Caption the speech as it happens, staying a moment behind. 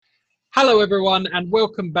Hello, everyone, and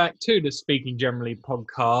welcome back to the Speaking Generally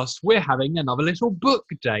podcast. We're having another little book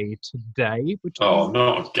day today. Oh,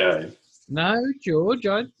 not gay. No, George,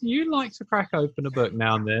 you like to crack open a book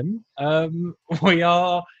now and then.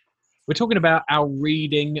 We're talking about our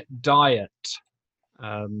reading diet.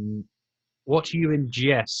 What do you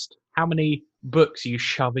ingest? How many books are you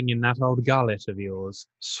shoving in that old gullet of yours,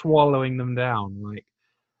 swallowing them down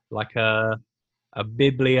like a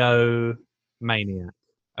bibliomaniac?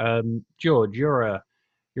 George, you're a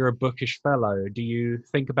bookish fellow. Do you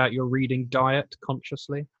think about your reading diet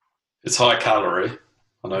consciously? It's high calorie.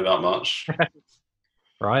 I know that much.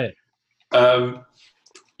 Right.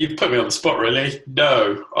 You've put me on the spot, really.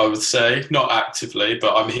 No, I would say not actively,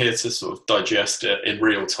 but I'm here to sort of digest it in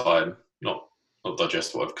real time. Not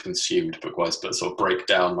digest what I've consumed book-wise, but sort of break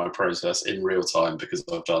down my process in real time because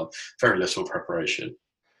I've done very little preparation.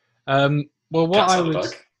 Well, what Cat's I out of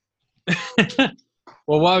was bag.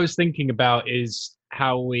 well, what I was thinking about is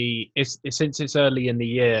how since it's early in the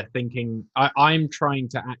year, I'm trying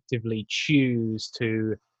to actively choose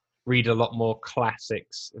to read a lot more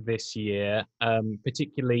classics this year,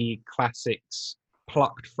 particularly classics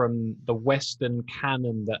plucked from the Western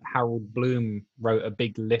canon that Harold Bloom wrote a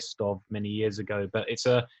big list of many years ago. But it's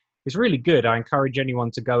really good. I encourage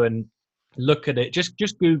anyone to go and look at it.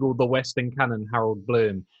 Just Google the Western canon Harold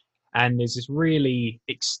Bloom, and there's this really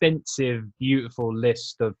extensive, beautiful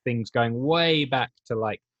list of things going way back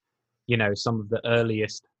to some of the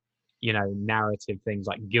earliest narrative things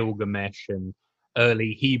like Gilgamesh and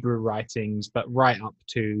early Hebrew writings, but right up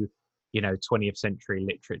to 20th century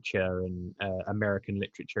literature and American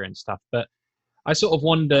literature and stuff. But I sort of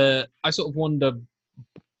wonder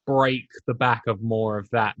break the back of more of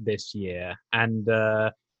that this year, and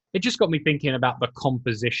it just got me thinking about the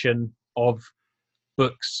composition of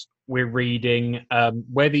books we're reading,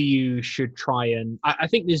 whether you should try and I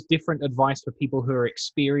think there's different advice for people who are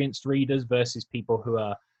experienced readers versus people who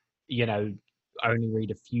are only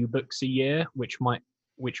read a few books a year, which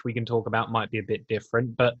we can talk about might be a bit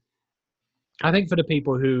different. But I think for the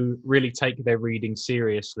people who really take their reading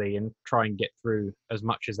seriously and try and get through as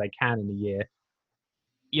much as they can in a year,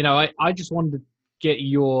 I just wanted to get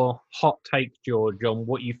your hot take, George, on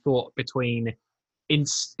what you thought between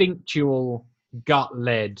instinctual gut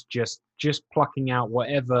led, just plucking out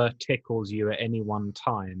whatever tickles you at any one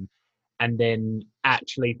time, and then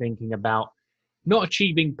actually thinking about not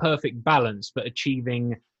achieving perfect balance, but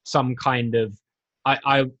achieving some kind of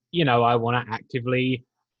I want to actively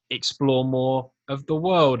explore more of the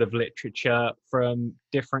world of literature from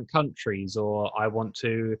different countries, or I want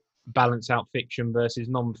to balance out fiction versus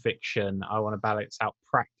non-fiction. I want to balance out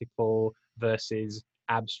practical versus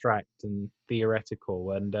abstract and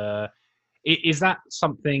theoretical. And is that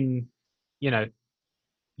something you know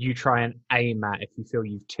you try and aim at if you feel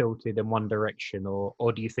you've tilted in one direction, or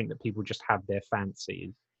do you think that people just have their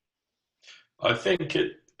fancies? I think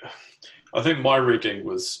it. I think my reading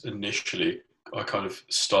was initially. I kind of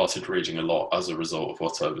started reading a lot as a result of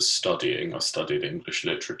what I was studying. I studied English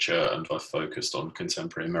literature and I focused on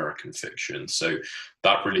contemporary American fiction. So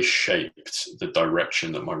that really shaped the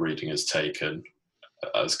direction that my reading has taken,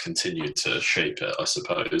 has continued to shape it, I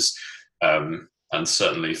suppose. And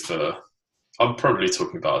certainly I'm probably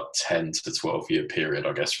talking about a 10 to 12 year period,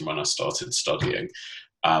 I guess, from when I started studying.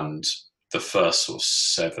 And the first sort of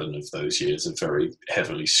 7 of those years are very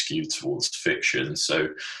heavily skewed towards fiction. So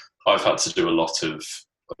I've had to do a lot of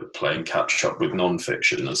playing catch up with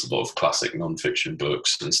non-fiction. There's a lot of classic non-fiction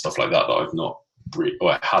books and stuff like that that I've not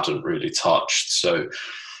or I hadn't really touched. So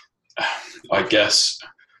I guess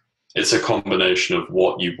it's a combination of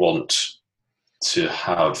what you want to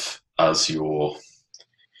have as your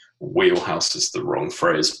wheelhouse is the wrong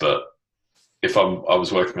phrase, but I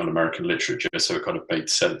was working on American literature, so it kind of made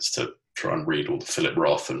sense to try and read all the Philip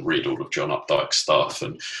Roth and read all of John Updike stuff,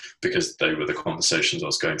 and because they were the conversations I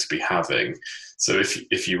was going to be having. So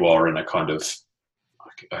if you are in a kind of,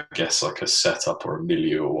 I guess, like a setup or a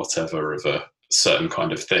milieu or whatever of a certain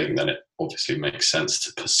kind of thing, then it obviously makes sense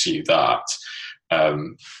to pursue that.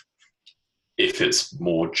 If it's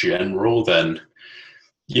more general, then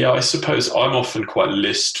yeah, I suppose I'm often quite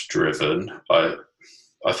list driven. I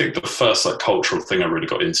think the first cultural thing I really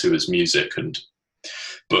got into is music, and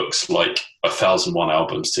books like 1001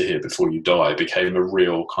 Albums to Hear Before You Die became a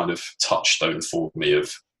real kind of touchstone for me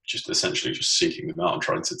of just essentially just seeking them out and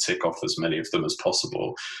trying to tick off as many of them as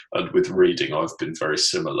possible. And with reading, I've been very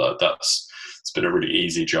similar. It's been a really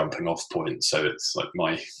easy jumping off point. So it's like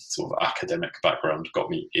my sort of academic background got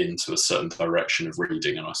me into a certain direction of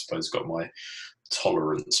reading, and I suppose got my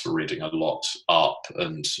tolerance for reading a lot up,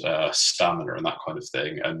 and stamina and that kind of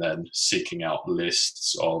thing. And then seeking out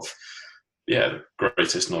lists of yeah, the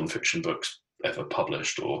greatest non-fiction books ever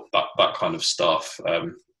published, or that kind of stuff.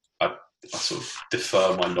 I sort of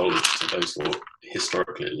defer my knowledge to those, or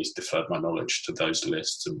historically at least deferred my knowledge to those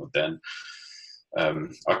lists, and would then,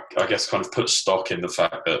 I guess, kind of put stock in the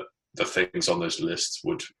fact that the things on those lists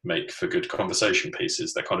would make for good conversation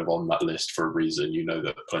pieces. They're kind of on that list for a reason. You know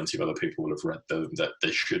that plenty of other people will have read them, that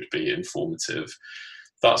they should be informative.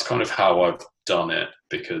 That's kind of how I've done it,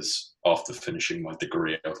 because after finishing my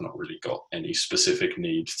degree, I've not really got any specific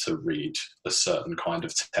need to read a certain kind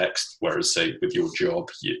of text. Whereas, say, with your job,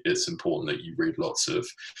 it's important that you read lots of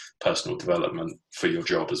personal development for your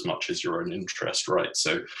job as much as your own interest, right?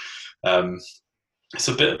 So it's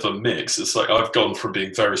a bit of a mix. It's like I've gone from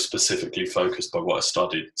being very specifically focused by what I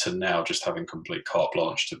studied to now just having complete carte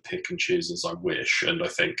blanche to pick and choose as I wish. And I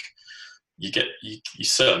think you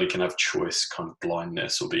certainly can have choice kind of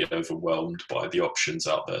blindness or be overwhelmed by the options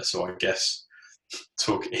out there. So I guess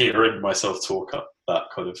hearing myself talk up that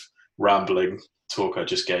kind of rambling talk I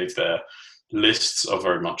just gave there, lists are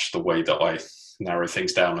very much the way that I narrow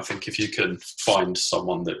things down. I think if you can find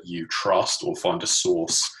someone that you trust, or find a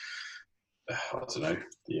source, I don't know,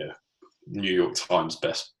 yeah, New York Times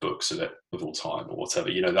best books of all time or whatever,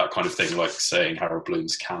 that kind of thing, like saying Harold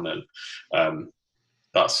Bloom's canon.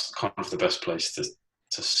 That's kind of the best place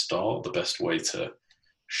to start, the best way to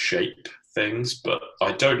shape things. But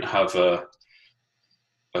I don't have a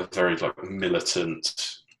very like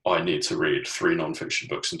militant, I need to read 3 non-fiction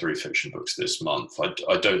books and 3 fiction books this month.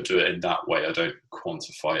 I don't do it in that way. I don't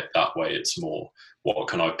quantify it that way. It's more, what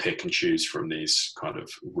can I pick and choose from these kind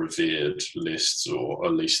of revered lists, or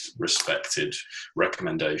at least respected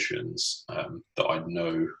recommendations that I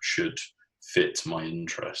know should fit my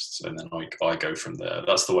interests, and then I go from there.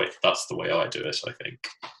 That's the way I do it, I think.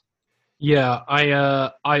 Yeah,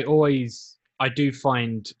 I do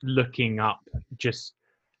find looking up, just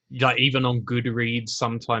like even on Goodreads,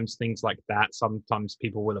 sometimes things like that. Sometimes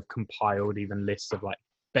people will have compiled even lists of like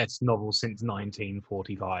best novels since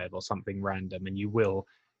 1945 or something random, and you'll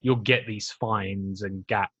get these finds and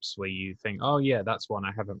gaps where you think, oh yeah, that's one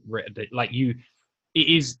I haven't read. It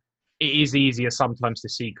is easier sometimes to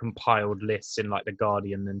see compiled lists in like the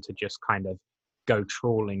Guardian than to just kind of go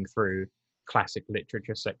trawling through classic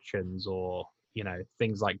literature sections, or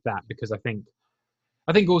things like that, because I think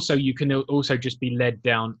also you can also just be led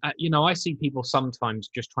down. I see people sometimes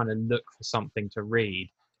just trying to look for something to read,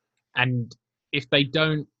 and if they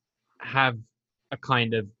don't have a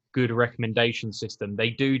kind of good recommendation system, they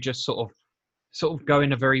do just sort of go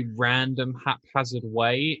in a very random, haphazard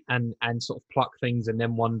way, and sort of pluck things and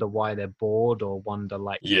then wonder why they're bored, or wonder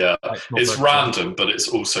yeah, it's random, but it's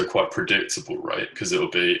also quite predictable, right? Because it'll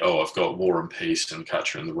be, oh, I've got War and Peace and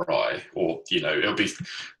Catcher in the Rye, or it'll be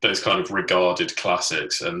those kind of regarded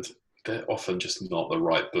classics, and they're often just not the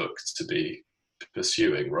right book to be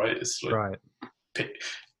pursuing, right? It's like, right.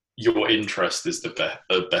 Your interest is a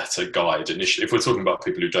better guide. And if we're talking about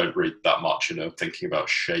people who don't read that much and are thinking about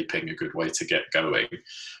shaping a good way to get going,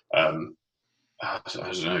 I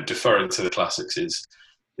don't know, deferring to the classics is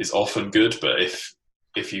often good. But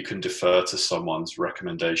if you can defer to someone's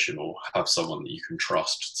recommendation, or have someone that you can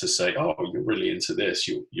trust to say, oh, you're really into this,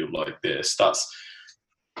 you'll like this, that's,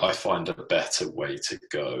 I find, a better way to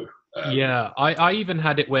go. Yeah, I even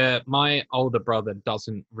had it where my older brother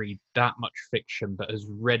doesn't read that much fiction, but has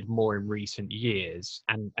read more in recent years,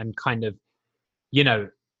 and kind of,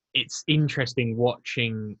 it's interesting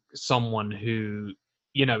watching someone who,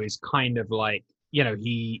 is kind of like,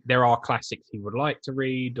 there are classics he would like to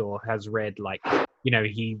read, or has read, like,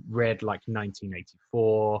 he read like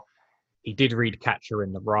 1984. He did read Catcher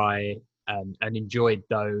in the Rye, and enjoyed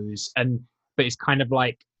those, but it's kind of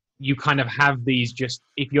like, you kind of have these, just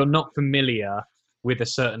if you're not familiar with a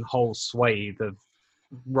certain whole swathe of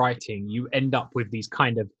writing, you end up with these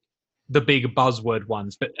kind of the big buzzword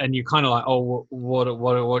ones, and you're kind of like, oh,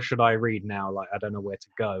 what should I read now? Like, I don't know where to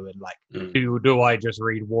go, and like, do I just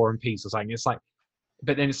read War and Peace or something? It's like,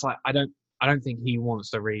 but then it's like, I don't think he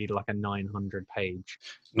wants to read like a 900-page.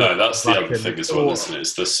 No, that's the other thing as well, isn't it?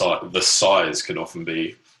 It's the size can often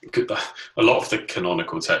be, a lot of the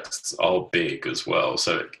canonical texts are big as well,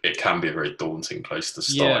 so it can be a very daunting place to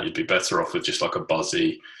start. Yeah. You'd be better off with just like a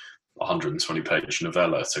buzzy 120-page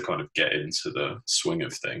novella to kind of get into the swing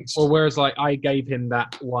of things. Or whereas, like, I gave him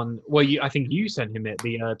that one, well, I think you sent him it,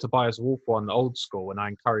 the Tobias Wolff one, the Old School, and I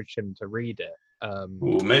encouraged him to read it.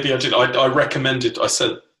 Well, maybe I did. I recommended, I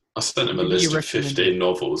sent him a list of 15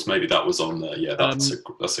 novels. Maybe that was on there. Yeah,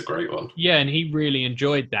 that's a great one. Yeah, and he really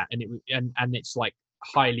enjoyed that, and it's like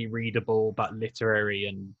highly readable but literary,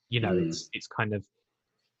 and it's kind of,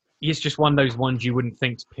 it's just one of those ones you wouldn't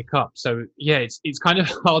think to pick up. So yeah, it's kind of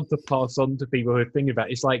hard to pass on to people who are thinking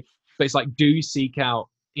about it. But it's like, do seek out,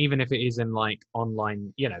 even if it is in like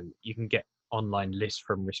online, you can get online lists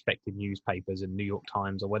from respected newspapers and New York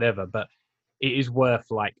Times or whatever, but it is worth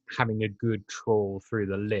like having a good trawl through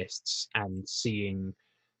the lists and seeing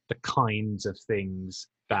the kinds of things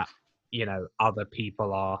that other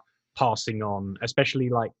people are passing on, especially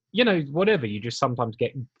like whatever, you just sometimes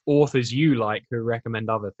get authors you like who recommend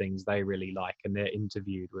other things they really like and they're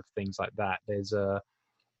interviewed with things like that. There's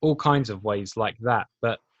all kinds of ways like that.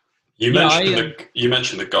 But You yeah, mentioned you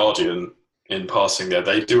mentioned the Guardian in passing there.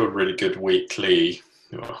 They do a really good weekly.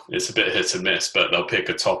 Well, it's a bit hit and miss, but they'll pick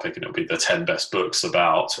a topic and it'll be the 10 best books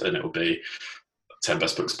about, and it'll be 10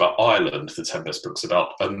 best books about Ireland, the 10 best books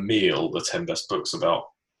about a meal, the 10 best books about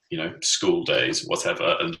school days,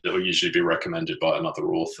 whatever, and it'll usually be recommended by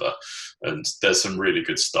another author. And there's some really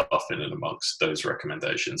good stuff in and amongst those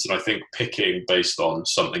recommendations. And I think picking based on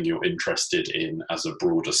something you're interested in as a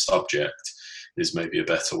broader subject is maybe a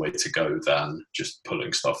better way to go than just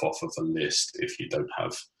pulling stuff off of a list if you don't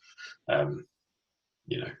have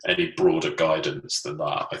any broader guidance than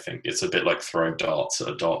that. I think it's a bit like throwing darts at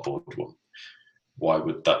a dartboard. Why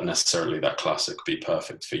would that classic be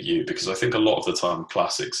perfect for you? Because I think a lot of the time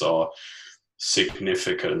classics are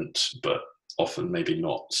significant but often maybe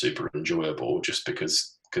not super enjoyable, just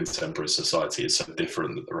because contemporary society is so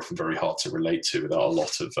different that they're often very hard to relate to without a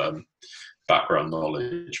lot of background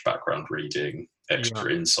knowledge, background reading,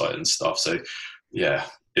 extra insight and stuff. So yeah,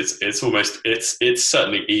 it's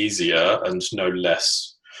certainly easier and no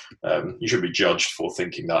less. You should be judged for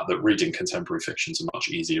thinking that reading contemporary fiction is a much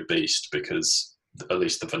easier beast, because at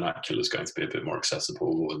least the vernacular is going to be a bit more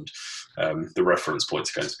accessible, and the reference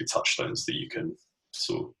points are going to be touchstones that you can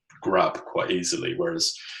sort of grab quite easily.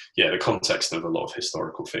 Whereas, the context of a lot of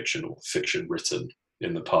historical fiction or fiction written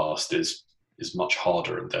in the past is much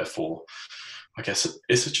harder, and therefore, I guess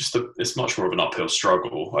it's much more of an uphill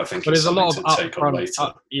struggle. I think, but there's a lot of upfront.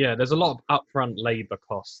 There's a lot of upfront labor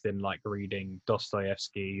costs in like reading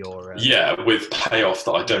Dostoevsky or with payoff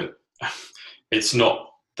that I don't. It's not.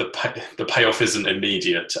 The payoff isn't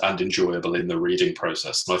immediate and enjoyable in the reading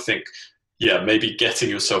process. And I think, maybe getting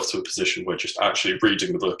yourself to a position where just actually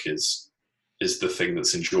reading the book is the thing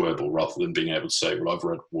that's enjoyable, rather than being able to say, well, I've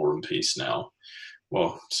read War and Peace now.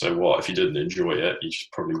 Well, so what? If you didn't enjoy it, you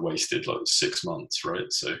just probably wasted like 6 months,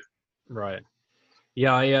 right? So, right.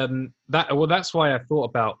 Yeah, that's why I thought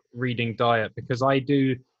about reading Diet, because I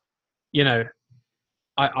do,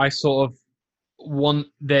 I sort of want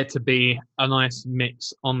there to be a nice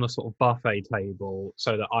mix on the sort of buffet table,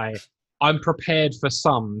 so that I'm prepared for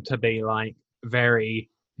some to be like very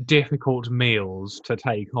difficult meals to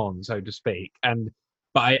take on, so to speak.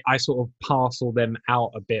 But I sort of parcel them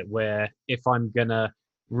out a bit, where if I'm gonna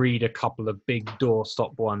read a couple of big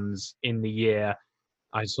doorstop ones in the year,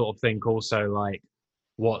 I sort of think also like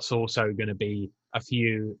what's also going to be a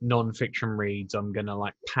few non-fiction reads. I'm going to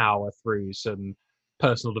like power through some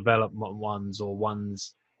personal development ones, or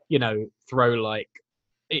ones, throw like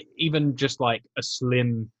even just like a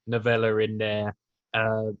slim novella in there,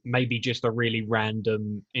 maybe just a really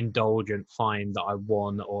random indulgent find that I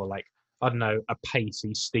want, or like, I don't know, a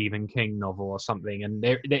pacey Stephen King novel or something. And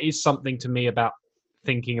there is something to me about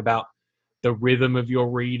thinking about the rhythm of your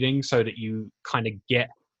reading, so that you kind of get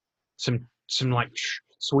some like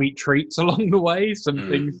sweet treats along the way, some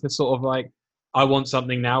things to sort of like, I want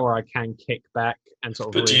something now where I can kick back and sort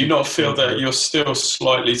of. But do you not feel that you're still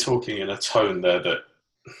slightly talking in a tone there that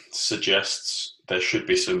suggests there should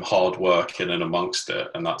be some hard work in and amongst it,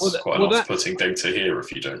 and that's quite an off-putting thing to hear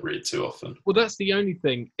if you don't read too often? Well, that's the only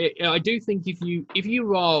thing. I do think if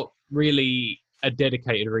you are really a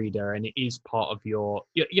dedicated reader, and it is part of your,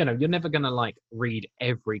 you're never going to like read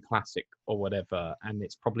every classic or whatever, and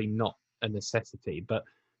it's probably not a necessity, but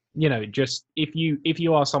just if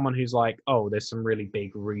you are someone who's like, oh, there's some really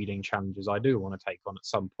big reading challenges I do want to take on at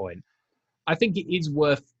some point, I think it is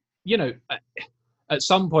worth, at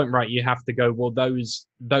some point, right, you have to go, well, those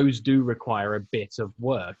do require a bit of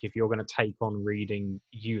work. If you're going to take on reading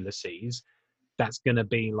Ulysses, that's going to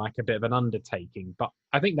be like a bit of an undertaking. But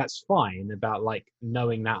I think that's fine about like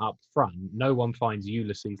knowing that up front. No one finds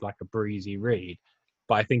Ulysses like a breezy read,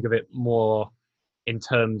 but I think of it more in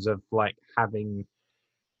terms of like having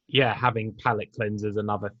palate cleansers and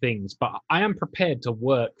other things. But I am prepared to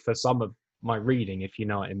work for some of my reading, if you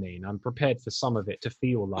know what I mean. I'm prepared for some of it to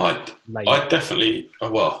feel like I definitely,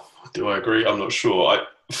 well, do I agree? I'm not sure.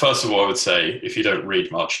 First of all, I would say if you don't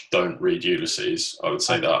read much, don't read Ulysses. I would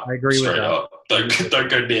say that I agree straight with that. up. Don't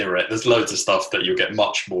go near it. There's loads of stuff that you'll get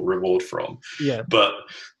much more reward from. Yeah. But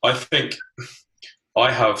I think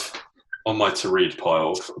I have on my to read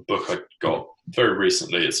pile a book I got very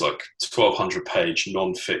recently. It's like 1,200 page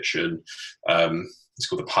non-fiction. It's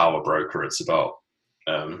called The Power Broker. It's about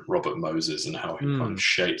Robert Moses and how he kind of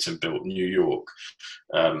shaped and built New York.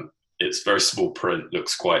 It's very small print,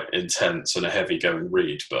 looks quite intense and a heavy going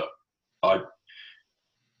read, but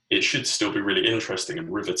it should still be really interesting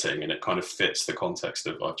and riveting, and it kind of fits the context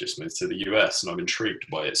of I've just moved to the US and I'm intrigued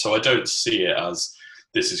by it. So I don't see it as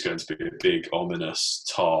this is going to be a big ominous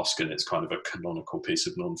task and it's kind of a canonical piece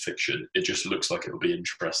of non-fiction. It just looks like it'll be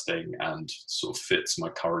interesting and sort of fits my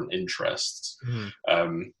current interests.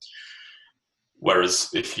 Whereas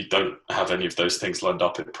if you don't have any of those things lined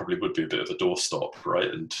up, it probably would be a bit of a doorstop, right?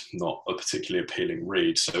 And not a particularly appealing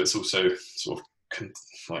read. So it's also sort of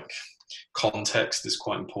like context is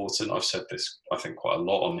quite important. I've said this, I think, quite a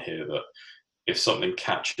lot on here, that if something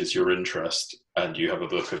catches your interest and you have a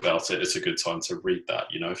book about it, it's a good time to read that.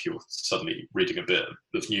 You know, if you're suddenly reading a bit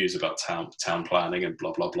of news about town planning and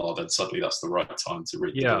blah, blah, blah, then suddenly that's the right time to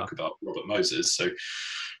read the book about Robert Moses. So,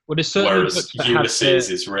 well, there's certainly whereas Ulysses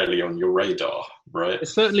is rarely on your radar, right?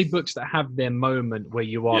 There's certainly books that have their moment where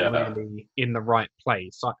you are really in the right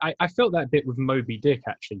place. I felt that bit with Moby Dick,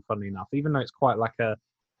 actually, funnily enough, even though it's quite like a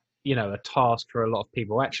task for a lot of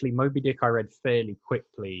people. Actually, Moby Dick I read fairly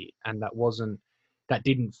quickly, and that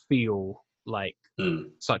didn't feel like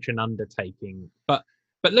such an undertaking. But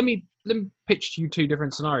let me pitch to you two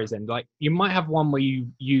different scenarios then. Like, you might have one where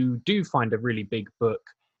you do find a really big book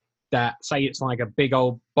that, say it's like a big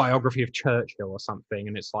old biography of Churchill or something,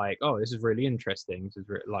 and it's like, oh, this is really interesting. This is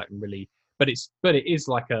really, but it is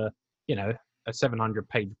like a 700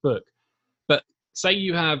 page book. But say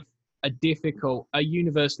you have a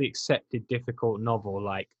universally accepted difficult novel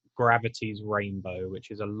like Gravity's Rainbow, which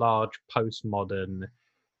is a large postmodern,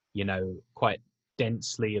 quite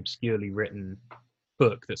densely, obscurely written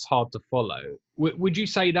book that's hard to follow. Would you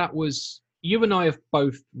say that was, you and I have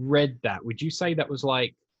both read that, would you say that was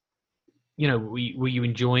like, were you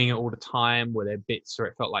enjoying it all the time? Were there bits where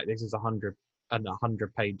it felt like this is a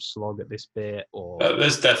 100 page slog at this bit? Or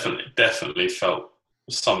there's definitely felt,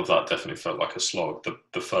 some of that definitely felt like a slog.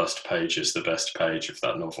 The first page is the best page of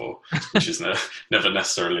that novel, which is never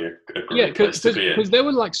necessarily a great place to be in. Because there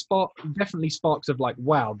were like definitely sparks of like,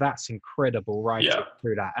 wow, that's incredible writing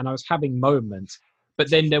through that. And I was having moments, but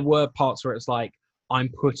then there were parts where it's like, I'm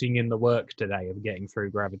putting in the work today of getting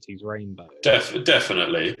through Gravity's Rainbow.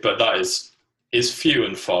 Definitely, but that is few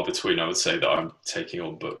and far between. I would say that I'm taking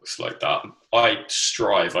on books like that. I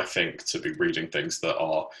strive, I think, to be reading things that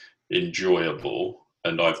are enjoyable,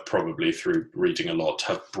 and I've probably, through reading a lot,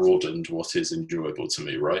 have broadened what is enjoyable to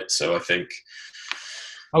me, right? So I think...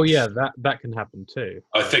 Oh yeah, that can happen too.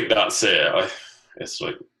 I think that's it. It's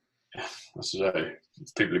like, I don't know,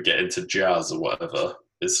 people who get into jazz or whatever,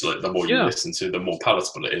 it's like the more you listen to, the more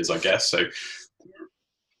palatable it is, I guess. So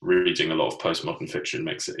reading a lot of postmodern fiction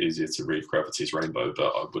makes it easier to read Gravity's Rainbow,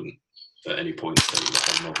 but I wouldn't at any point say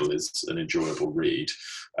the whole novel is an enjoyable read.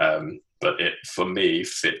 But it, for me,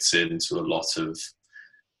 fits into a lot of,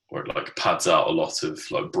 or it like pads out a lot of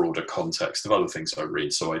like broader context of other things I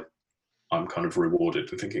read. So I'm kind of rewarded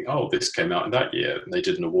for thinking, oh, this came out in that year, and they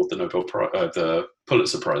didn't award the the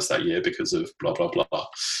Pulitzer Prize that year because of blah blah blah.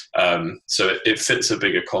 So it fits a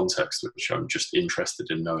bigger context, which I'm just interested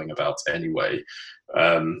in knowing about anyway.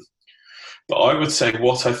 But I would say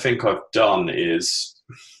what I think I've done is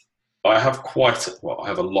I have I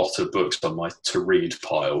have a lot of books on my to read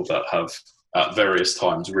pile that have at various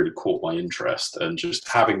times really caught my interest, and just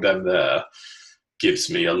having them there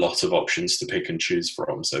gives me a lot of options to pick and choose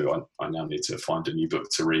from. So I now need to find a new book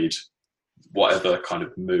to read. Whatever kind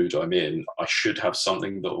of mood I'm in, I should have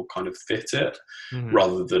something that will kind of fit it,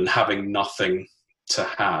 rather than having nothing to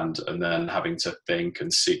hand and then having to think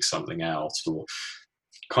and seek something out, or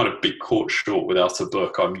kind of be caught short without a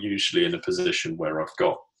book. I'm usually in a position where I've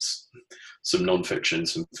got some non-fiction,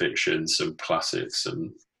 some fiction, some classics,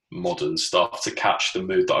 and modern stuff to catch the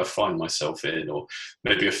mood that I find myself in, or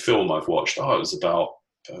maybe a film I've watched. Oh, it was about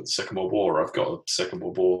the Second World War. I've got a Second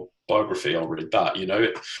World War biography. I'll read that.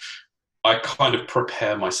 I kind of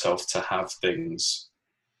prepare myself to have things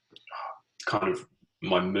kind of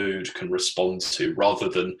my mood can respond to, rather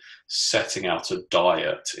than setting out a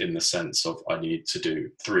diet in the sense of I need to do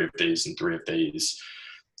 3 of these and 3 of these,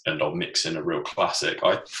 and I'll mix in a real classic.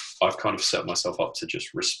 I've kind of set myself up to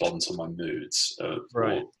just respond to my moods,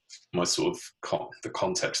 or my sort of the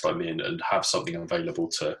context I'm in, and have something available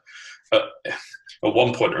to. At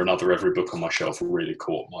one point or another, every book on my shelf really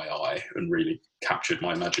caught my eye and really captured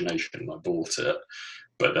my imagination, and I bought it.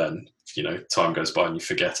 but then time goes by and you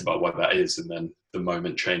forget about why that is, and then the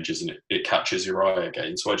moment changes and it catches your eye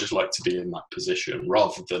again. So I just like to be in that position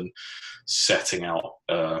rather than setting out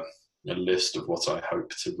a list of what I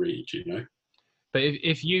hope to read. But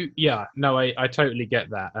if you, yeah, no, I totally get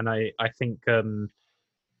that, and I think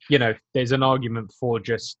there's an argument for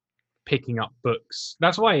just picking up books.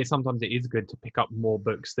 That's why sometimes it is good to pick up more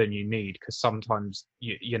books than you need, because sometimes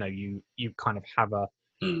you kind of have a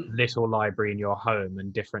little library in your home,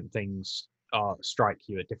 and different things strike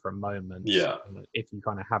you at different moments. Yeah. If you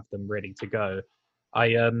kind of have them ready to go,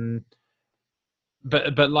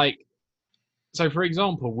 but like, so for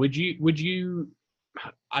example, would you?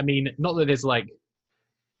 I mean, not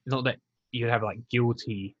that you have like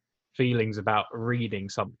guilty feelings about reading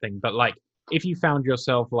something, but like if you found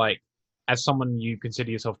yourself like, as someone you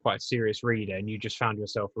consider yourself quite a serious reader, and you just found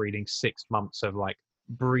yourself reading 6 months of like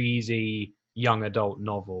breezy young adult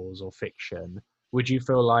novels or fiction, would you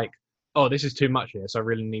feel like, oh, this is too much here, so I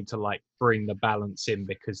really need to like bring the balance in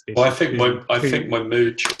because this? Well, I think my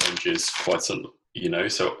mood changes quite a lot.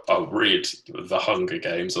 So I'll read The Hunger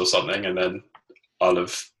Games or something, and then I'll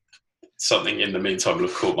have something in the meantime will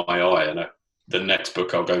have caught my eye, and the next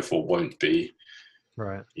book I'll go for won't be,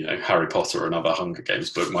 right, Harry Potter or another Hunger Games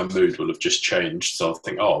book. My mood will have just changed, so I'll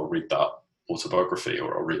think, oh, I'll read that autobiography,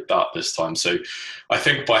 or I'll read that this time. So I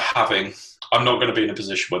think I'm not going to be in a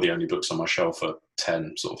position where the only books on my shelf are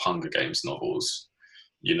 10 sort of Hunger Games novels,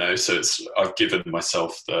 so I've given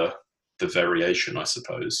myself the variation, I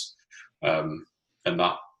suppose, and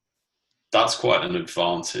that's quite an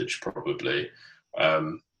advantage probably.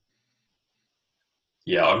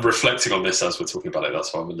 Yeah, I'm reflecting on this as we're talking about it.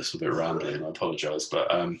 That's why I'm a little bit rambling. I apologise,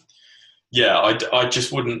 but I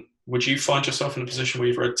just wouldn't. Would you find yourself in a position where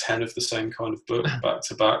you've read 10 of the same kind of book back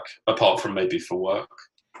to back, apart from maybe for work?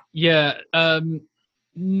 Yeah,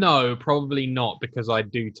 no, probably not, because I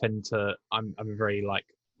do tend to. I'm a very like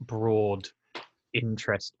broad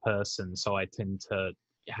interest person, so I tend to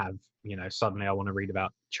have, suddenly I want to read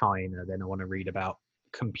about China, then I want to read about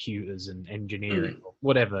computers and engineering or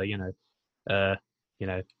whatever,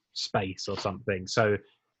 space or something. So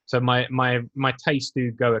my tastes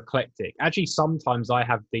do go eclectic. Actually, sometimes I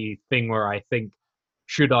have the thing where I think,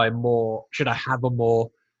 should I have a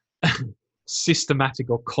more systematic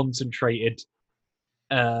or concentrated,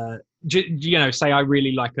 say I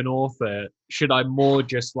really like an author, should I more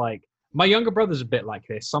just like, my younger brother's a bit like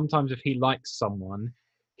this. Sometimes if he likes someone,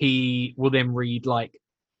 he will then read like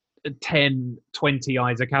 10, 20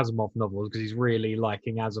 Isaac Asimov novels because he's really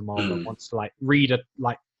liking Asimov and wants to like read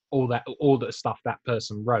all the stuff that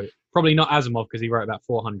person wrote. Probably not Asimov because he wrote about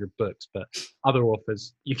 400 books, but other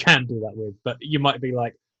authors you can do that with. But you might be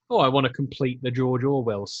like, oh, I want to complete the George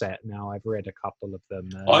Orwell set now. I've read a couple of them.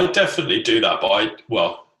 I definitely do that, but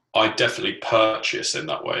I definitely purchase in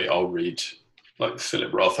that way. I'll read like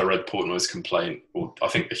Philip Roth. I read Portnoy's Complaint, or I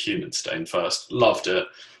think The Human Stain first. Loved it.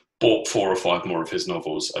 Bought 4 or 5 more of his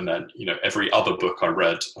novels, and then every other book I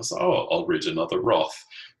read, I was like, oh, I'll read another Roth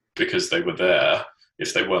because they were there.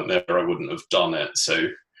 If they weren't there, I wouldn't have done it. So,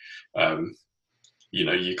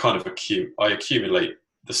 you kind of I accumulate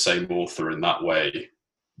the same author in that way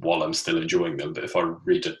while I'm still enjoying them. But if I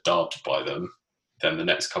read a dud by them, then the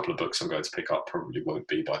next couple of books I'm going to pick up probably won't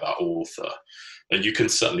be by that author. And you can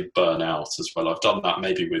certainly burn out as well. I've done that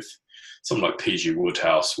maybe with something like P.G.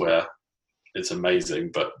 Wodehouse, where it's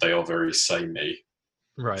amazing, but they are very samey.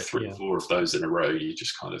 Right. 3 or 4 of those in a row, you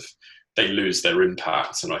just kind of, they lose their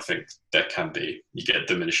impact. And I think you get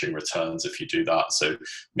diminishing returns if you do that. So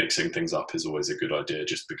mixing things up is always a good idea,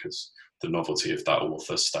 just because the novelty of that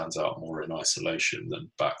author stands out more in isolation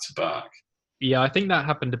than back to back. Yeah, I think that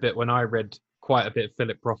happened a bit when I read quite a bit of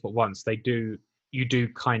Philip Roth at once. You do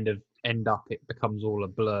kind of end up, it becomes all a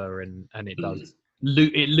blur, and it does.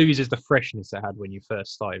 It loses the freshness it had when you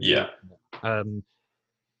first started.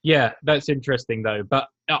 Yeah, that's interesting though. But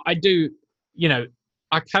I do,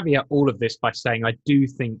 I caveat all of this by saying I do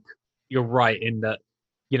think you're right in that,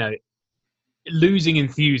 losing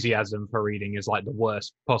enthusiasm for reading is like the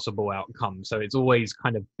worst possible outcome. So it's always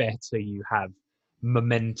kind of better you have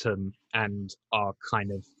momentum and are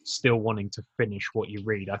kind of still wanting to finish what you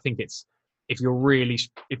read. I think it's, if you're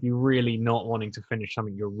really not wanting to finish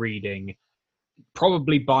something you're reading,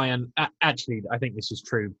 probably actually, I think this is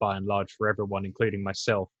true by and large for everyone, including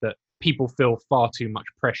myself, that people feel far too much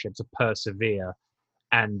pressure to persevere,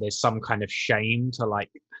 and there's some kind of shame to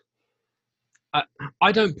like,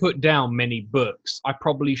 I don't put down many books. I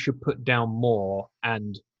probably should put down more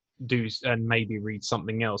and maybe read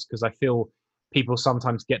something else, because I feel people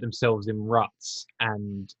sometimes get themselves in ruts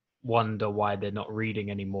and wonder why they're not reading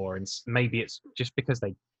anymore, and maybe it's just because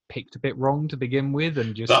they picked a bit wrong to begin with,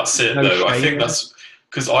 and just That's it, no though. I shade. think that's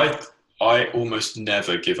because I almost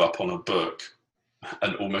never give up on a book,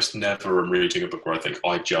 and almost never am reading a book where I think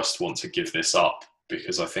I just want to give this up,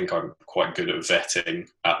 because I think I'm quite good at vetting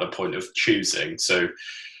at the point of choosing. So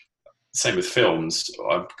same with films.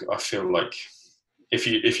 I feel like if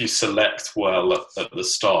you select well at the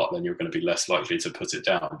start, then you're going to be less likely to put it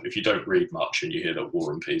down. But if you don't read much and you hear that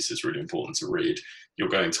War and Peace is really important to read, you're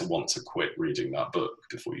going to want to quit reading that book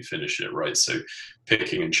before you finish it, right? So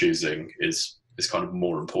picking and choosing is kind of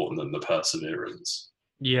more important than the perseverance.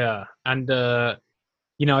 Yeah, and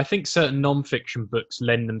I think certain non-fiction books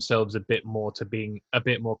lend themselves a bit more to being a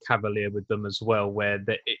bit more cavalier with them as well, where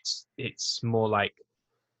that it's more like,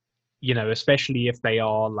 especially if they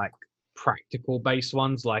are like practical based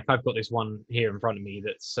ones. Like I've got this one here in front of me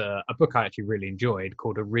that's a book I actually really enjoyed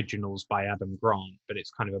called Originals by Adam Grant, but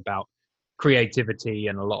it's kind of about creativity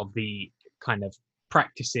and a lot of the kind of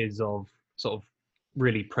practices of sort of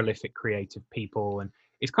really prolific creative people. And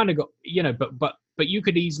it's kind of got, but you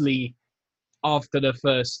could easily, after the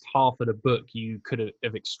first half of the book, you could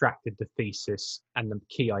have extracted the thesis and the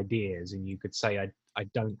key ideas, and you could say, I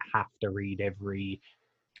don't have to read every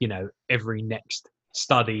next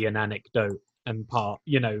study and anecdote and part,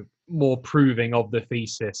 more proving of the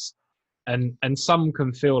thesis. And some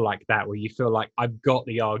can feel like that, where you feel like I've got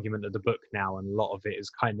the argument of the book now, and a lot of it is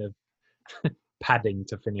kind of padding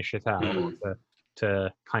to finish it out, or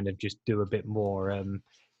to kind of just do a bit more.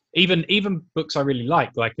 Even books I really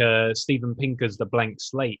like Steven Pinker's The Blank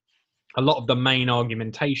Slate, a lot of the main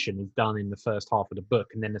argumentation is done in the first half of the book,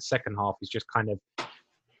 and then the second half is just kind of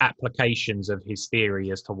applications of his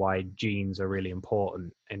theory as to why genes are really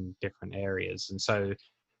important in different areas. And so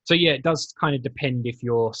yeah, it does kind of depend. If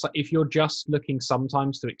you're just looking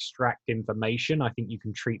sometimes to extract information, I think you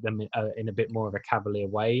can treat them in a bit more of a cavalier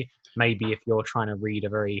way. Maybe if you're trying to read a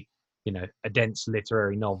very a dense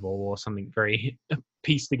literary novel or something very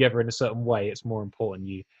pieced together in a certain way, it's more important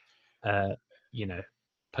you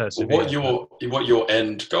persevere. What your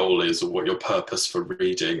end goal is, or what your purpose for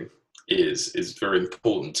reading is very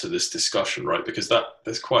important to this discussion, right? Because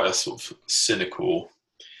there's quite a sort of cynical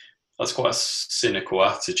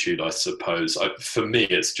attitude, I suppose. For me,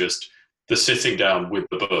 it's just the sitting down with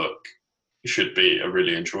the book should be a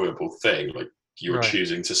really enjoyable thing. Like you're Right.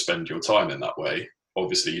 choosing to spend your time in that way.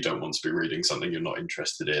 Obviously, you don't want to be reading something you're not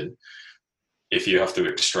interested in. If you have to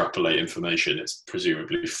extrapolate information, it's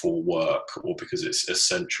presumably for work or because it's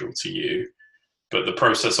essential to you. But the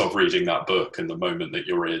process of reading that book and the moment that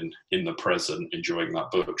you're in the present, enjoying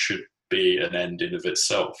that book, should be an end in of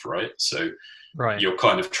itself, right? So Right. you're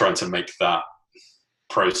kind of trying to make that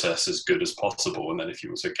process as good as possible. And then if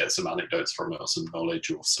you also get some anecdotes from it, or some knowledge,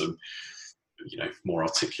 or some, more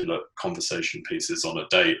articulate conversation pieces on a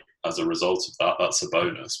date as a result of that, that's a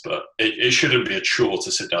bonus. But it shouldn't be a chore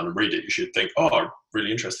to sit down and read it. You should think, oh, I'm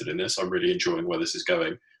really interested in this. I'm really enjoying where this is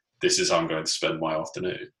going. This is how I'm going to spend my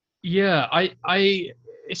afternoon. Yeah,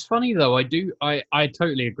 it's funny though. I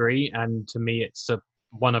totally agree, and to me, it's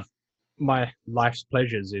one of my life's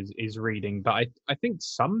pleasures is reading. But I think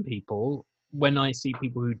some people, when I see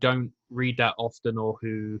people who don't read that often, or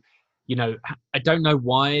who, I don't know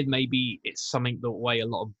why. Maybe it's something the way a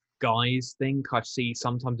lot of guys think. I see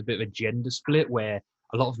sometimes a bit of a gender split where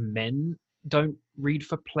a lot of men don't read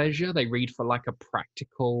for pleasure. They read for like a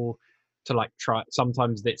practical, to like try.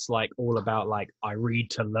 Sometimes it's like all about like, I read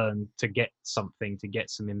to learn, to get something, to get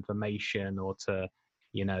some information, or to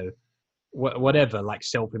whatever, like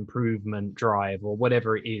self-improvement drive, or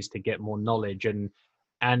whatever it is, to get more knowledge.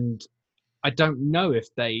 And I don't know if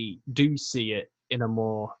they do see it in a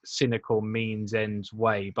more cynical means ends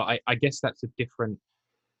way, but I guess that's a different,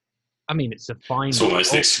 it's a fine. It's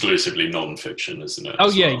almost exclusively non-fiction, isn't it?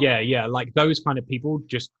 Oh yeah. Like those kind of people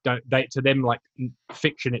just don't. To them, like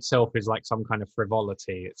fiction itself is like some kind of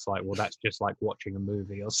frivolity. It's like, well, that's just like watching a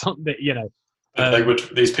movie or something.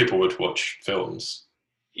 These people would watch films.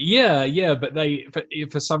 Yeah, but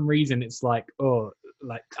for some reason it's like, oh,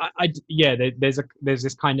 like there's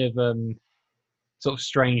this kind of sort of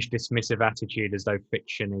strange dismissive attitude, as though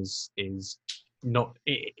fiction is not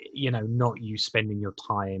not you spending your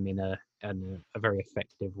time in a very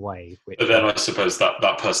effective way. But then I suppose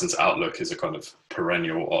that person's outlook is a kind of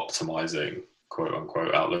perennial optimizing, quote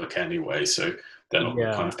unquote, outlook anyway. So they're not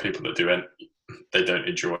the kind of people that they don't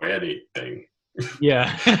enjoy anything.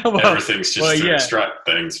 Yeah. Everything's just to extract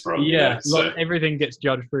things from. So everything gets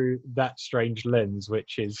judged through that strange lens,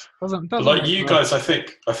 which doesn't like you guys. I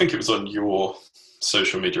think it was on your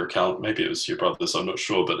social media account. Maybe it was your brother's. I'm not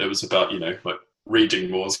sure, but it was about like reading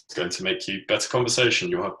more is going to make you better conversation.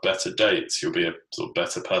 You'll have better dates. You'll be a sort of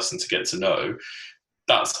better person to get to know.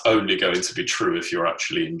 that's only going to be true if you're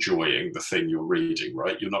actually enjoying the thing you're reading,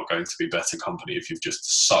 right? You're not going to be better company if you've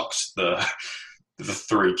just sucked the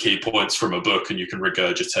 3 key points from a book and you can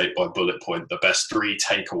regurgitate by bullet point the best 3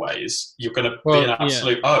 takeaways. You're going to be an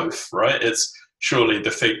absolute oaf, right? It's surely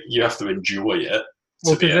the thing, you have to enjoy it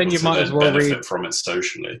to be able to then benefit from it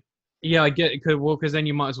socially. Yeah, I get it. Because then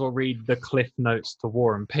you might as well read the Cliff Notes to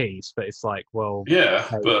War and Peace. But it's like, well, yeah,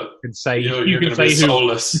 but you're going to be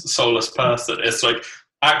a soulless person. It's like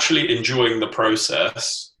actually enjoying the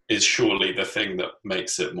process is surely the thing that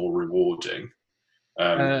makes it more rewarding.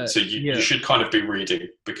 So you should kind of be reading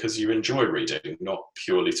because you enjoy reading, not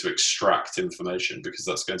purely to extract information, because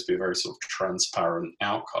that's going to be a very sort of transparent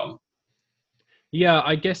outcome. Yeah,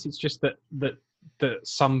 I guess it's just that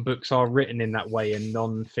some books are written in that way in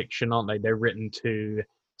non-fiction, aren't they? They're written to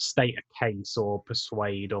state a case or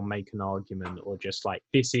persuade or make an argument, or just like,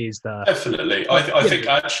 this is the... Definitely. I think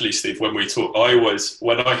actually, Steve, when we talk,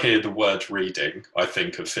 when I hear the word reading, I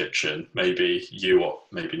think of fiction. Maybe you, or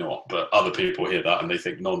maybe not, but other people hear that and they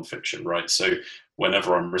think non-fiction, right? So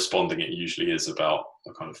whenever I'm responding, it usually is about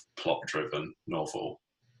a kind of plot-driven novel.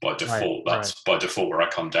 By default, by default where I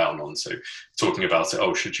come down on. So talking about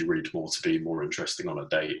it, should you read more to be more interesting on a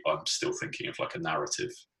date? I'm still thinking of like a narrative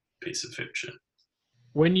piece of fiction.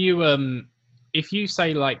 When you, if you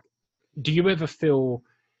say like, do you ever feel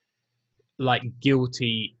like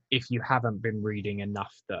guilty if you haven't been reading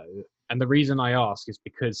enough though? And the reason I ask is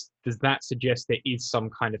because does that suggest there is some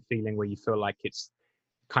kind of feeling where you feel like it's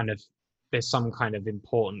kind of, there's some kind of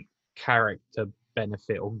important character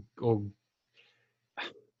benefit or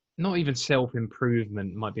not even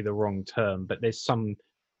self-improvement might be the wrong term, but there's some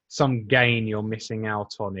gain you're missing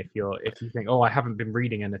out on if you think, I haven't been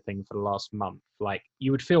reading anything for the last month. Like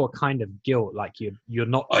you would feel a kind of guilt, like you're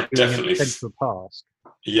not doing an essential task.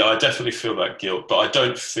 Yeah, I definitely feel that guilt, but I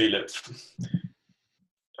don't feel it.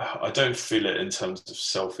 I don't feel it in terms of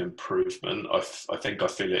self-improvement. I think I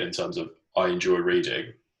feel it in terms of I enjoy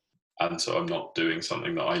reading, and so I'm not doing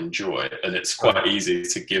something that I enjoy, and it's quite easy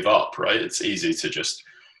to give up, right? It's easy to just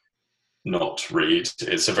not read.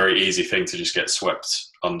 It's a very easy thing to just get swept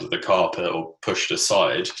under the carpet or pushed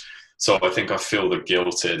aside. So I think I feel the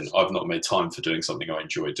guilt in I've not made time for doing something I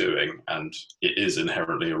enjoy doing, and it is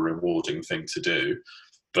inherently a rewarding thing to do.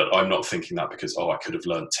 But I'm not thinking that because I could have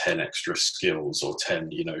learned 10 extra skills or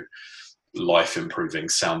 10 life improving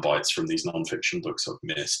sound bites from these non-fiction books I've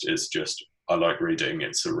missed. It's just I like reading.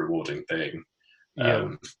 It's a rewarding thing.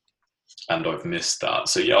 And I've missed that.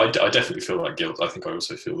 So yeah, I definitely feel that guilt. I think I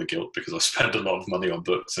also feel the guilt because I spend a lot of money on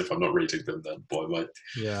books. If I'm not reading them, then boy, am I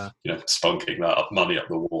spunking that money up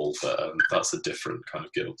the wall. But that's a different kind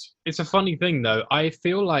of guilt. It's a funny thing though. I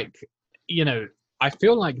feel like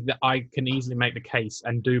that I can easily make the case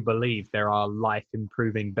and do believe there are life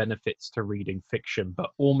improving benefits to reading fiction,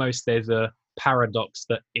 but almost there's a paradox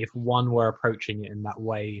that if one were approaching it in that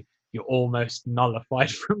way, you're almost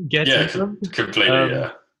nullified from getting them. Completely,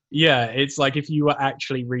 Yeah, it's like if you were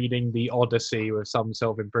actually reading the Odyssey with some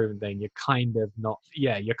self-improvement thing, you're kind of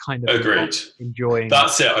agreed. Not enjoying.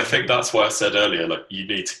 That's it. I think that's why I said earlier, like you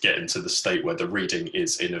need to get into the state where the reading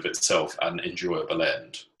is in of itself an enjoyable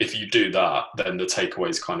end. If you do that, then the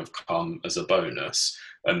takeaways kind of come as a bonus.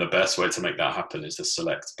 And the best way to make that happen is to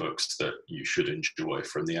select books that you should enjoy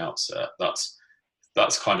from the outset. That's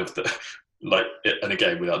kind of the... and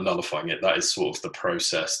again, without nullifying it, that is sort of the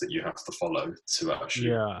process that you have to follow to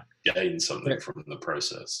actually gain something from the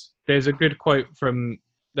process. There's a good quote from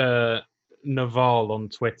Naval on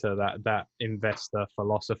Twitter, that investor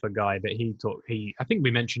philosopher guy that I think we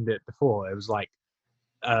mentioned it before. It was like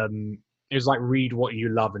read what you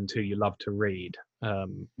love and who you love to read,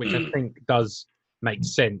 which I think does make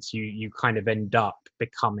sense. You kind of end up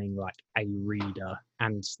becoming like a reader,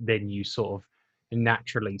 and then you sort of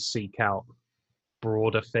naturally seek out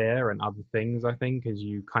broader fare and other things, I think, as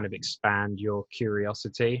you kind of expand your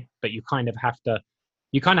curiosity. But you kind of have to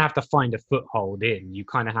find a foothold in. You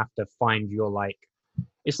kind of have to find your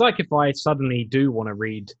it's like if I suddenly do want to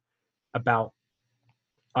read about,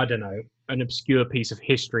 I don't know, an obscure piece of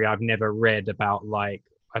history I've never read about, like,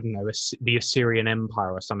 I don't know, the Assyrian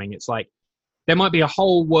Empire or something. It's like there might be a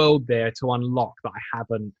whole world there to unlock that I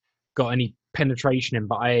haven't got any penetration in,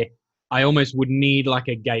 but I almost would need like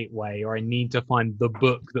a gateway, or I need to find the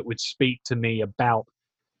book that would speak to me about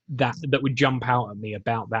that would jump out at me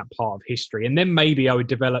about that part of history. And then maybe I would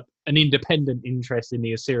develop an independent interest in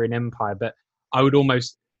the Assyrian Empire, but I would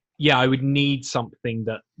almost, I would need something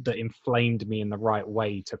that inflamed me in the right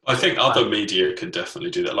way to... I think other media can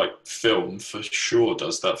definitely do that. Like film for sure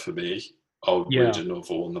does that for me. I'll read a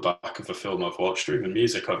novel on the back of a film I've watched, or even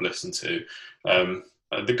music I've listened to.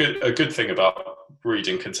 A good thing about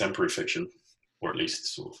reading contemporary fiction, or at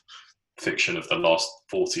least sort of fiction of the last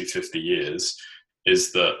 40, 50 years,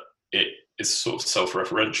 is that it is sort of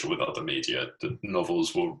self-referential with other media. The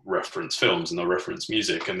novels will reference films and they'll reference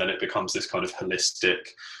music, and then it becomes this kind of holistic,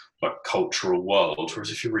 like, cultural world.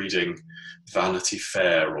 Whereas if you're reading Vanity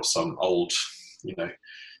Fair or some old,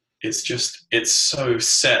 it's so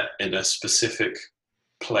set in a specific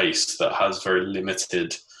place that has very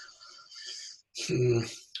limited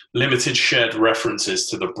shared references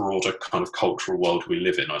to the broader kind of cultural world we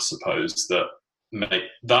live in, I suppose.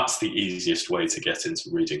 That's the easiest way to get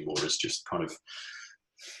into reading more, is just kind of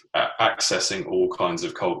accessing all kinds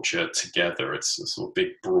of culture together. It's a sort of big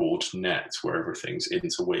broad net where everything's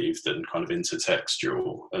interweaved and kind of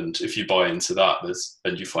intertextual, and if you buy into that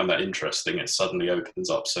and you find that interesting, it suddenly opens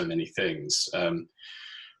up so many things.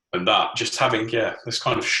 And that, just having this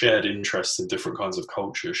kind of shared interest in different kinds of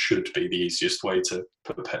culture, should be the easiest way to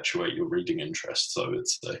perpetuate your reading interests, I would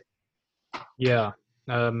say. Yeah.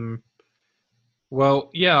 Well,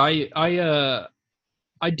 yeah, I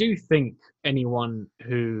do think anyone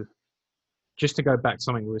who, just to go back to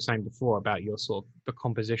something we were saying before about your sort of the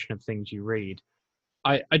composition of things you read,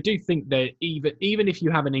 I do think that even if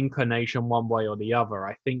you have an inclination one way or the other,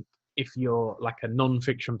 I think if you're like a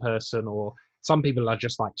non-fiction person, or some people are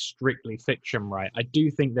just like strictly fiction, right? I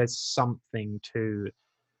do think there's something to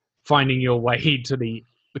finding your way to the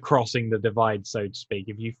crossing the divide, so to speak.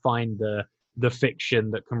 If you find the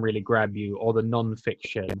fiction that can really grab you, or the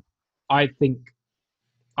non-fiction, I think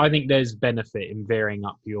there's benefit in varying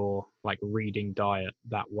up your like reading diet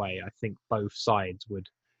that way. I think both sides would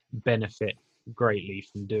benefit greatly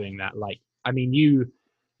from doing that. Like, I mean, you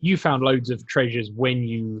found loads of treasures when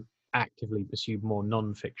you actively pursued more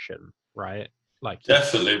non-fiction, right? Like,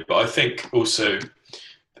 definitely, but I think also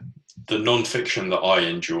the non-fiction that I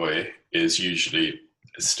enjoy is usually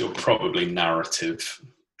still probably narrative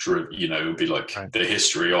driven. It would be like right. The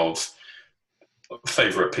history of,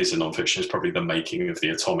 favorite piece of non-fiction is probably The Making of the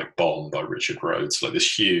Atomic Bomb by Richard Rhodes. Like,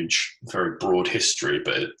 this huge, very broad history,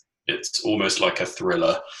 but it's almost like a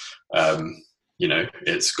thriller.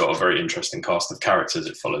 It's got a very interesting cast of characters.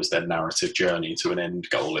 It follows their narrative journey to an end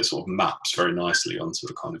goal. It sort of maps very nicely onto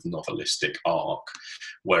a kind of novelistic arc.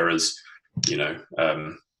 Whereas,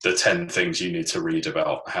 the 10 things you need to read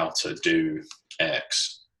about how to do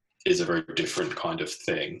X is a very different kind of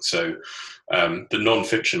thing. So the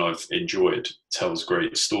non-fiction I've enjoyed tells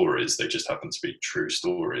great stories. They just happen to be true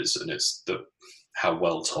stories, and it's how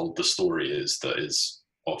well told the story is that is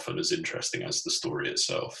often as interesting as the story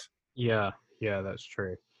itself. Yeah, that's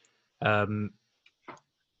true. I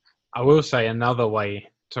will say another way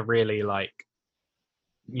to really, like,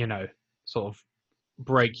 sort of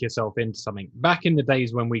break yourself into something. Back in the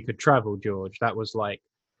days when we could travel, George,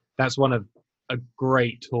 that's one of a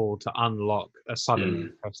great tool to unlock a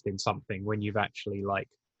sudden interest in something, when you've actually like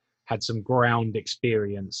had some ground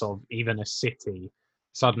experience of even a city.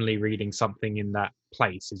 Suddenly reading something in that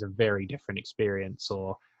place is a very different experience.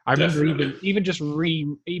 Or I remember even just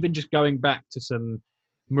going back to some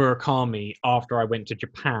Murakami after I went to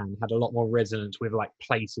Japan had a lot more resonance with like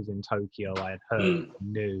places in Tokyo I had heard and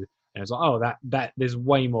knew. And I was like, oh, that there's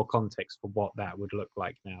way more context for what that would look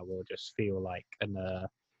like now, or just feel like. And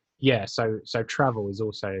so travel is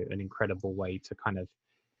also an incredible way to kind of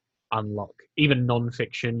unlock even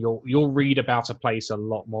non-fiction. You'll read about a place a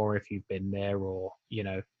lot more if you've been there, or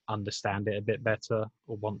understand it a bit better,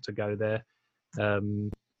 or want to go there.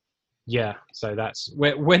 So that's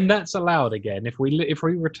when that's allowed again. If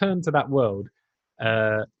we return to that world,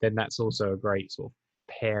 then that's also a great sort of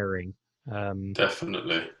pairing.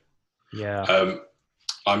 Definitely. Yeah.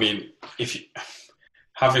 I mean,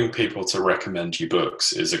 having people to recommend you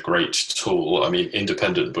books is a great tool. I mean,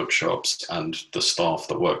 independent bookshops and the staff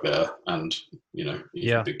that work there, and even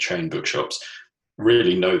big chain bookshops,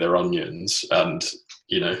 really know their onions, and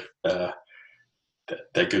they're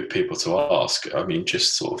good people to ask. I mean,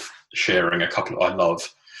 just sort of sharing I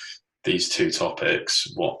love these two topics.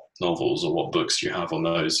 What novels or what books do you have on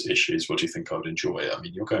those issues? What do you think I would enjoy? I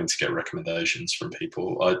mean, you're going to get recommendations from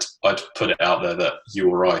people. I'd put it out there that you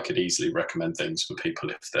or I could easily recommend things for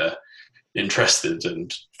people if they're interested.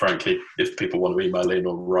 And frankly, if people want to email in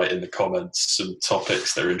or write in the comments some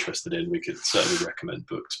topics they're interested in, we could certainly recommend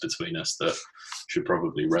books between us that should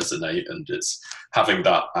probably resonate. And it's having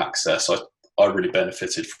that access. I really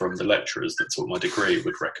benefited from the lecturers that taught my degree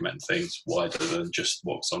would recommend things wider than just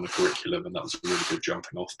what's on the curriculum, and that was a really good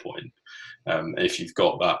jumping off point. If you've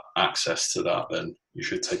got that access to that, then you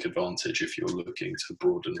should take advantage if you're looking to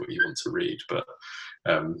broaden what you want to read. But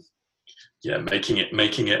yeah, making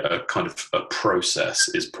it a kind of a process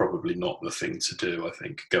is probably not the thing to do. I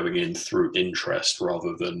think going in through interest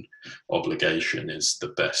rather than obligation is the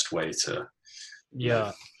best way to,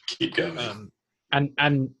 Yeah. keep going.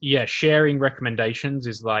 And yeah, sharing recommendations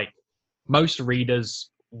is like, most readers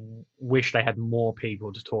wish they had more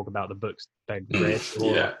people to talk about the books they'd read,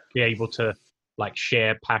 or Yeah. be able to like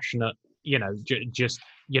share passionate, just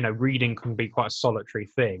reading can be quite a solitary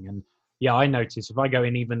thing. And yeah, I notice if I go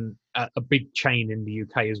in, even a big chain in the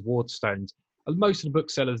UK is Waterstones, most of the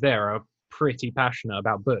booksellers there are pretty passionate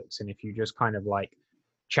about books, and if you just kind of like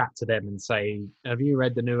chat to them and say, have you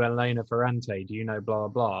read the new Elena Ferrante, do you know blah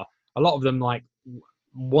blah, a lot of them like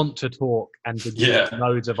want to talk and to give Yeah.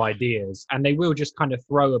 loads of ideas, and they will just kind of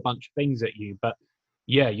throw a bunch of things at you, but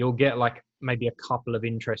yeah, you'll get like maybe a couple of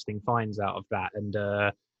interesting finds out of that. And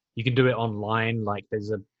you can do it online, like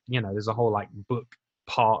there's a whole like book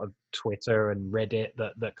part of Twitter and Reddit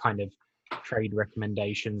that kind of trade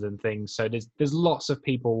recommendations and things, so there's lots of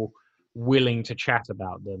people willing to chat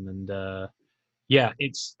about them. And yeah,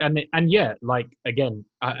 it's and yeah, like again,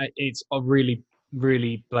 it's a really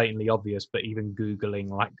blatantly obvious, but even googling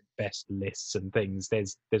like best lists and things,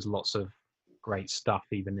 there's lots of great stuff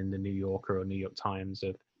even in the New Yorker or New York Times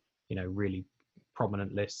of really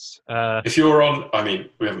prominent lists. If you're on, I mean,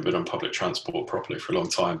 we haven't been on public transport properly for a long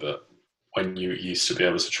time, but when you used to be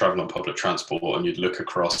able to travel on public transport and you'd look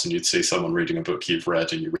across and you'd see someone reading a book you've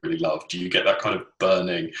read and you really love, do you get that kind of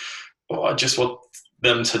burning, oh, I just want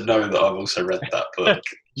them to know that I've also read that book?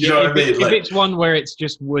 You know what I mean? If it's one where it's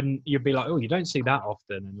just wouldn't, you'd be like, oh, you don't see that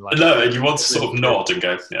often, and like, no, and you want to sort of nod and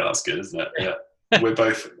go, yeah, that's good, isn't it? Yeah, we're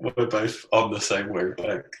both on the same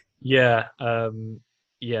wavelength. Yeah,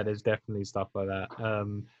 yeah, there's definitely stuff like that.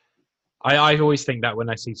 I always think that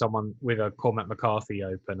when I see someone with a Cormac McCarthy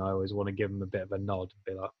open, I always want to give them a bit of a nod,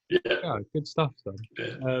 be like, yeah, oh, good stuff, son.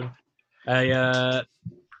 Yeah.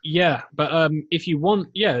 Yeah, but if you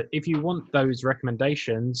want those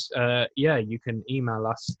recommendations, yeah, you can email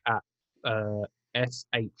us at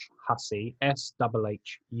shhussey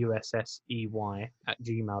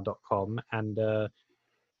shhussey@gmail.com, and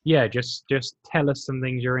yeah, just tell us some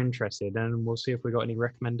things you're interested in, and we'll see if we got any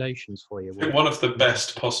recommendations for you. I think one of the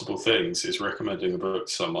best possible things is recommending a book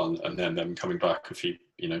to someone and then them coming back a few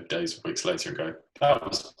days or weeks later and go, that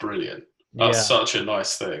was brilliant. That's such a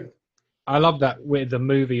nice thing. I love that with a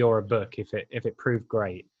movie or a book. If it proved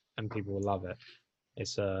great and people will love it,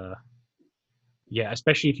 it's yeah,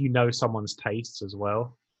 especially if you know someone's tastes as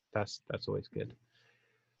well. That's always good.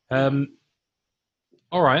 All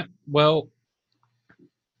right, well,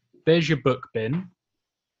 there's your book bin.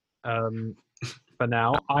 For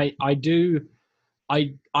now, I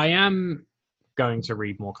am going to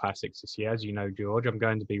read more classics this year, as you know, George. I'm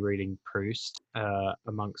going to be reading Proust,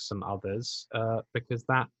 amongst some others, because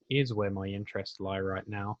that is where my interests lie right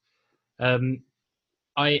now.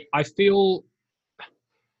 I feel,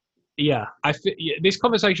 yeah, this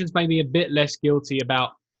conversation's made me a bit less guilty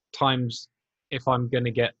about times if I'm going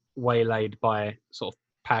to get waylaid by sort of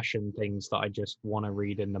passion things that I just want to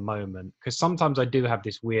read in the moment. Because sometimes I do have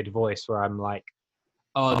this weird voice where I'm like,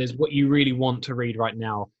 oh, there's what you really want to read right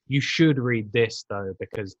now. You should read this though,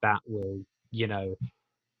 because that will,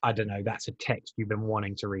 I don't know, that's a text you've been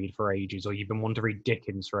wanting to read for ages, or you've been wanting to read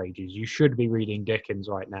Dickens for ages. You should be reading Dickens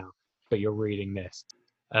right now, but you're reading this.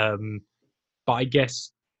 But I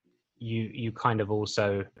guess you kind of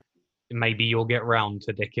also, maybe you'll get round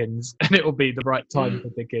to Dickens and it'll be the right time for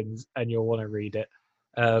Dickens and you'll want to read it.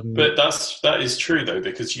 But that is true though,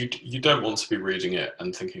 because you don't want to be reading it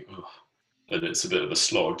and thinking, oh, that it's a bit of a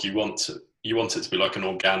slog. You want it to be like an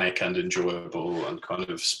organic and enjoyable and kind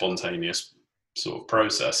of spontaneous sort of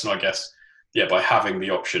process. And I guess, yeah, by having the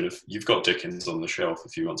option of, you've got Dickens on the shelf,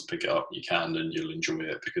 if you want to pick it up, you can, and you'll enjoy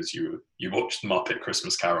it because you watched Muppet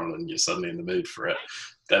Christmas Carol and you're suddenly in the mood for it,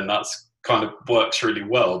 then that's kind of works really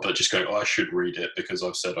well. But just going, oh, I should read it because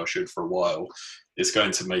I've said I should for a while, it's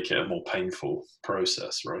going to make it a more painful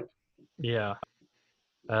process, right? Yeah.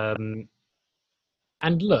 And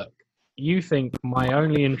look, you think my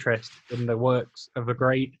only interest in the works of a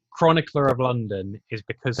great chronicler of London is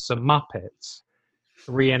because some Muppets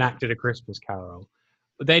reenacted A Christmas Carol.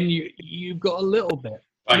 But then you've got a little bit.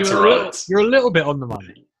 You're a little bit on the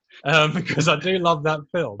money, because I do love that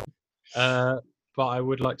film. But I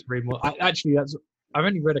would like to read more. I've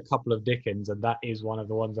only read a couple of Dickens, and that is one of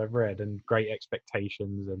the ones I've read, and Great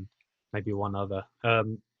Expectations, and maybe one other.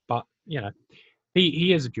 But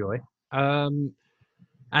he is a joy.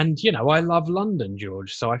 And I love London,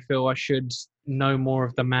 George. So I feel I should know more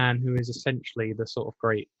of the man who is essentially the sort of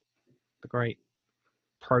great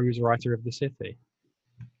prose writer of the city.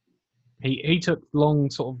 He took long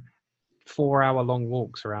sort of 4-hour-long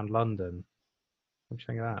walks around London. What do you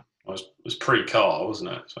think of that? It was pre-car,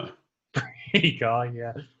 wasn't it? So Guy,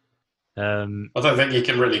 yeah. I don't think you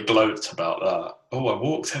can really gloat about that. Oh, I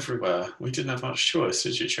walked everywhere. We didn't have much choice,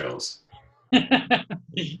 did you, Charles?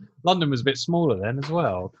 London was a bit smaller then as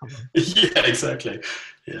well. Yeah, exactly.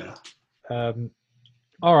 Yeah.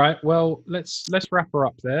 All right. Well, let's wrap her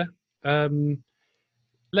up there.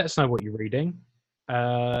 Let us know what you're reading.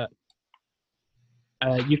 You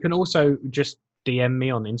can also just DM me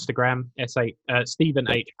on Instagram, Stephen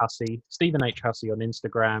H Hussey, Stephen H Hussey on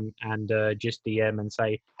Instagram, and just DM and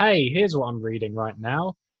say, "Hey, here's what I'm reading right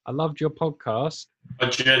now. I loved your podcast." I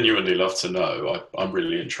genuinely love to know. I'm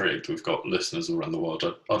really intrigued. We've got listeners all around the world.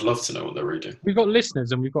 I'd love to know what they're reading. We've got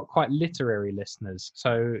listeners, and we've got quite literary listeners.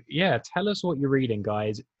 So yeah, tell us what you're reading,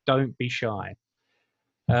 guys. Don't be shy.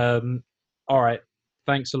 All right.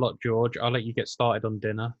 Thanks a lot, George. I'll let you get started on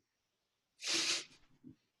dinner.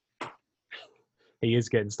 He is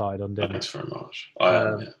getting started on dinner. Thanks very much. I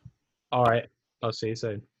am, yeah. All right. I'll see you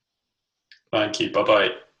soon. Thank you. Bye-bye.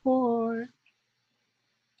 Bye.